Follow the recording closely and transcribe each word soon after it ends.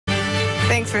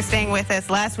Thanks for staying with us.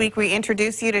 Last week, we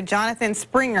introduced you to Jonathan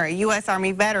Springer, a U.S.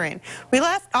 Army veteran. We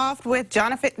left off with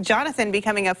Jonathan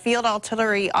becoming a field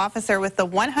artillery officer with the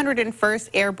 101st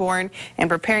Airborne and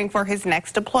preparing for his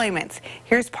next deployments.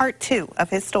 Here's part 2 of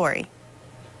his story.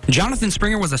 Jonathan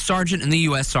Springer was a sergeant in the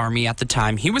U.S. Army at the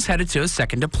time he was headed to his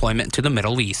second deployment to the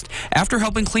Middle East after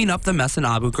helping clean up the mess in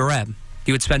Abu Ghraib.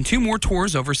 He would spend 2 more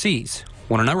tours overseas,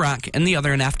 one in Iraq and the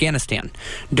other in Afghanistan.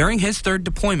 During his third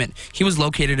deployment, he was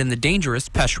located in the dangerous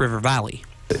Pesh River Valley.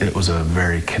 It was a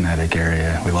very kinetic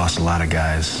area. We lost a lot of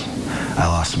guys. I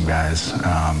lost some guys.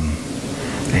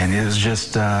 And it was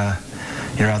just,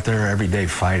 you're out there every day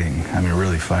fighting. I mean,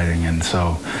 really fighting. And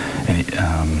so,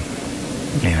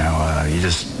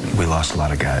 we lost a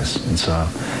lot of guys. And so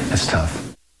it's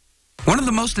tough. One of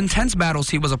the most intense battles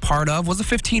he was a part of was a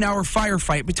 15-hour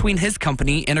firefight between his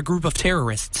company and a group of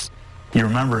terrorists. You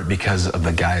remember it because of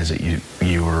the guys that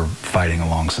you were fighting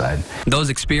alongside. Those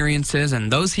experiences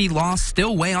and those he lost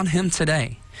still weigh on him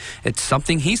today. It's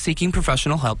something he's seeking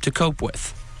professional help to cope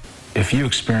with. If you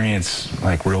experience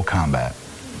like real combat,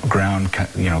 ground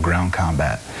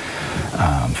combat,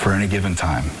 for any given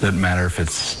time, doesn't matter if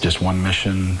it's just one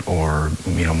mission or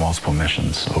multiple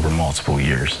missions over multiple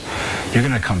years, you're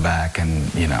going to come back and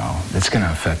it's going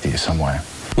to affect you some way.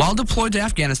 While deployed to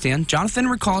Afghanistan, Jonathan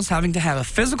recalls having to have a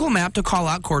physical map to call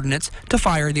out coordinates to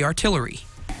fire the artillery.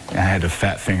 I had to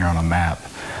fat finger on a map,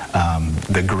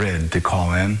 the grid to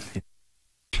call in.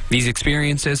 These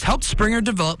experiences helped Springer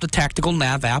develop the Tactical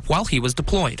Nav app while he was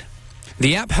deployed.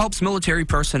 The app helps military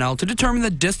personnel to determine the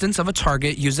distance of a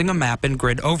target using a map and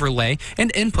grid overlay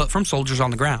and input from soldiers on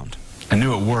the ground. I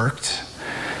knew it worked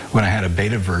when I had a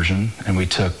beta version and we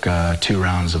took 2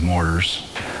 rounds of mortars.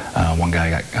 One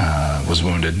guy was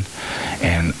wounded,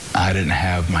 and I didn't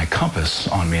have my compass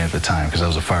on me at the time because I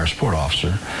was a fire support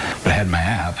officer, but I had my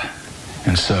app,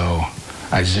 and so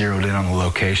I zeroed in on the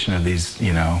location of these,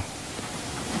 the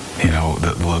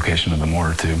location of the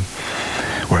mortar tube,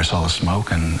 where I saw the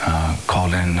smoke, and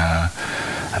called in,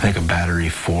 I think, a battery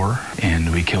 4,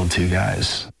 and we killed 2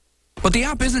 guys. But the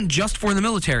app isn't just for the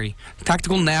military.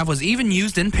 Tactical Nav was even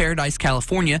used in Paradise,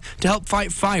 California to help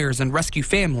fight fires and rescue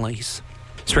families.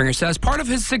 Springer says part of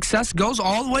his success goes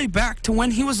all the way back to when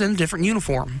he was in a different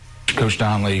uniform. Coach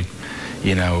Donnelly,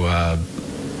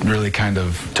 really kind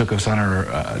of took us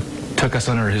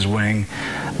under his wing,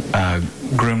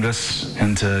 groomed us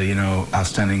into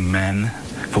outstanding men,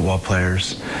 football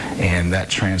players, and that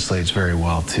translates very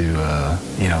well to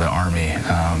the Army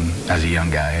as a young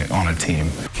guy on a team.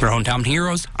 For Hometown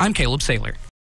Heroes, I'm Caleb Saylor.